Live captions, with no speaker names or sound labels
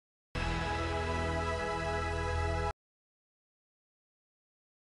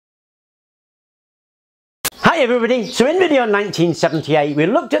Hi everybody, so in video 1978 we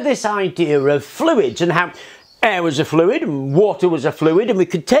looked at this idea of fluids and how air was a fluid and water was a fluid, and we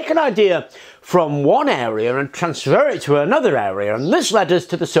could take an idea from one area and transfer it to another area, and this led us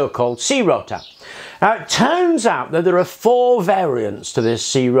to the so-called sea rotor. Now it turns out that there are 4 variants to this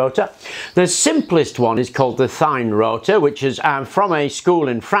sea rotor. The simplest one is called the Thine rotor, which is from a school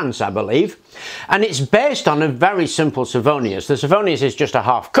in France, I believe, and it's based on a very simple Savonius. The Savonius is just a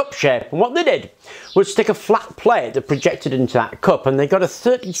half cup shape, and what they did was stick a flat plate that projected into that cup, and they got a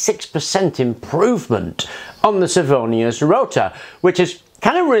 36% improvement on the Savonius rotor, which is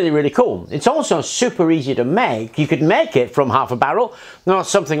kind of really cool. It's also super easy to make. You could make it from half a barrel or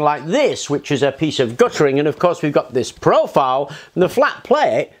something like this, which is a piece of guttering, and of course we've got this profile, and the flat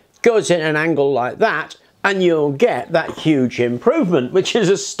plate goes in an angle like that, and you'll get that huge improvement, which is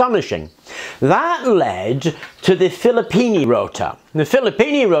astonishing. That led to the Filippini rotor. The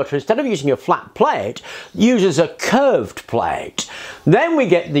Filippini rotor, instead of using a flat plate, uses a curved plate. Then we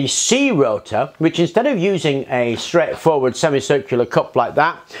get the sea rotor, which instead of using a straightforward semicircular cup like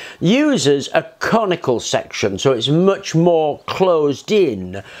that, uses a conical section, so it's much more closed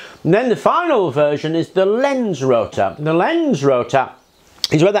in. And then the final version is the lens rotor. The lens rotor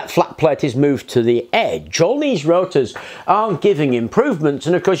is where that flat plate is moved to the edge. All these rotors are giving improvements,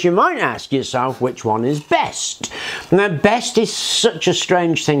 and of course you might ask yourself which one is best. Now best is such a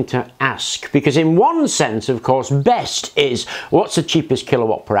strange thing to ask, because in one sense of course best is what's the cheapest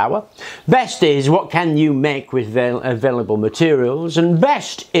kilowatt per hour, best is what can you make with available materials, and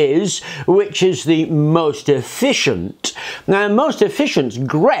best is which is the most efficient. Now most efficient's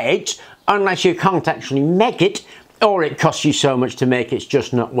great unless you can't actually make it, or it costs you so much to make it's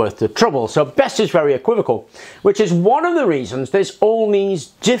just not worth the trouble. So best is very equivocal, which is one of the reasons there's all these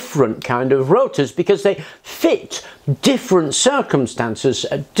different kind of rotors, because they fit different circumstances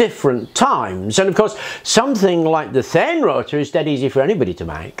at different times. And of course something like the Thane rotor is dead easy for anybody to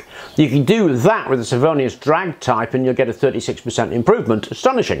make. You can do that with a Savonius drag type and you'll get a 36% improvement.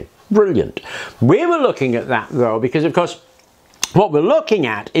 Astonishing, brilliant. We were looking at that though because of course what we're looking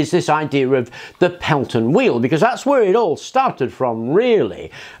at is this idea of the Pelton wheel, because that's where it all started from really.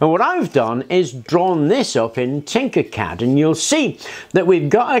 And what I've done is drawn this up in Tinkercad, and you'll see that we've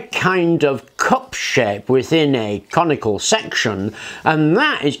got a kind of cup shape within a conical section, and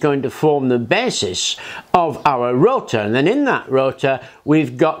that is going to form the basis of our rotor. And then in that rotor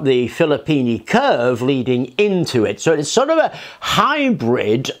we've got the Filippini curve leading into it, so it's sort of a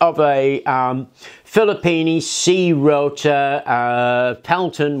hybrid of a Filippini, sea rotor,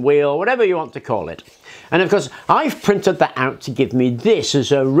 Pelton wheel, whatever you want to call it. And of course I've printed that out to give me this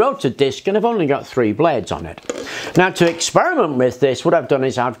as a rotor disc, and I've only got 3 blades on it. Now to experiment with this, what I've done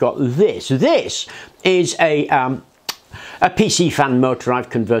is I've got this. This is a PC fan motor I've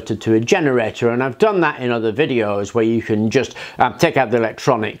converted to a generator, and I've done that in other videos where you can just take out the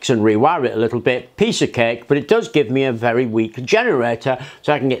electronics and rewire it a little bit. Piece of cake, but it does give me a very weak generator,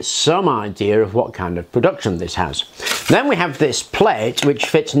 so I can get some idea of what kind of production this has. Then we have this plate which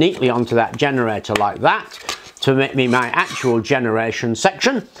fits neatly onto that generator like that to make me my actual generation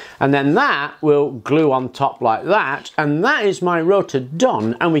section, and then that will glue on top like that, and that is my rotor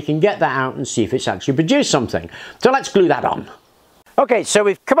done, and we can get that out and see if it's actually produced something. So let's glue that on. Okay, so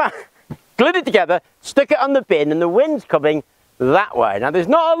we've come out, glued it together, stuck it on the bin, and the wind's coming that way. Now there's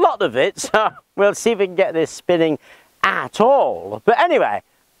not a lot of it, so we'll see if we can get this spinning at all. But anyway,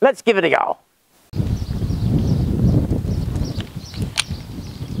 let's give it a go.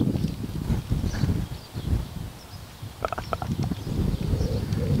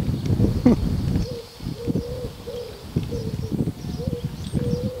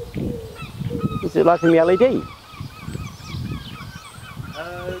 Is it lighting the LED?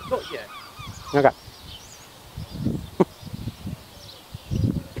 Not yet. Okay.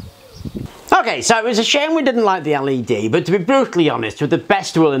 Okay, so it was a shame we didn't like the LED, but to be brutally honest, with the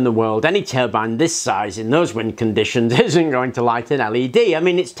best will in the world, any turbine this size in those wind conditions isn't going to light an LED. I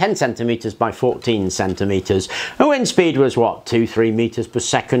mean, it's 10 centimetres by 14 centimetres. The wind speed was, what, 2-3 metres per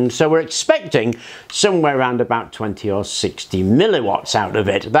second, so we're expecting somewhere around about 20 or 60 milliwatts out of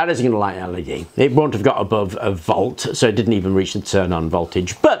it. That isn't going to light an LED. It won't have got above a volt, so it didn't even reach the turn-on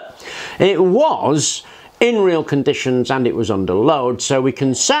voltage, but it was in real conditions and it was under load, so we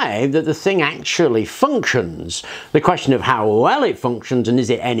can say that the thing actually functions. The question of how well it functions and is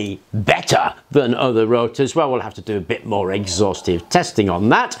it any better than other rotors, well, we'll have to do a bit more exhaustive testing on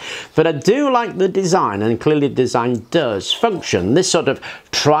that. But I do like the design, and clearly the design does function. This sort of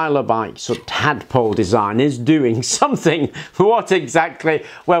trilobite sort of tadpole design is doing something. What exactly?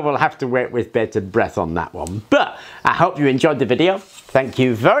 Well, we'll have to wait with bated breath on that one. But I hope you enjoyed the video. Thank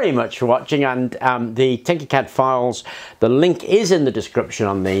you very much for watching, and the Tinkercad files. The link is in the description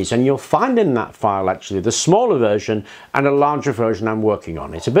on these, and you'll find in that file actually the smaller version and a larger version I'm working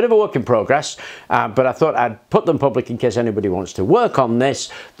on. It's a bit of a work in progress, but I thought I'd put them public in case anybody wants to work on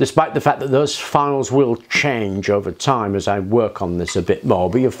this, despite the fact that those files will change over time as I work on this a bit more.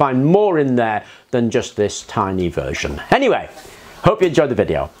 But you'll find more in there than just this tiny version. Anyway, hope you enjoyed the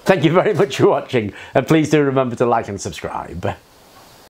video. Thank you very much for watching, and please do remember to like and subscribe.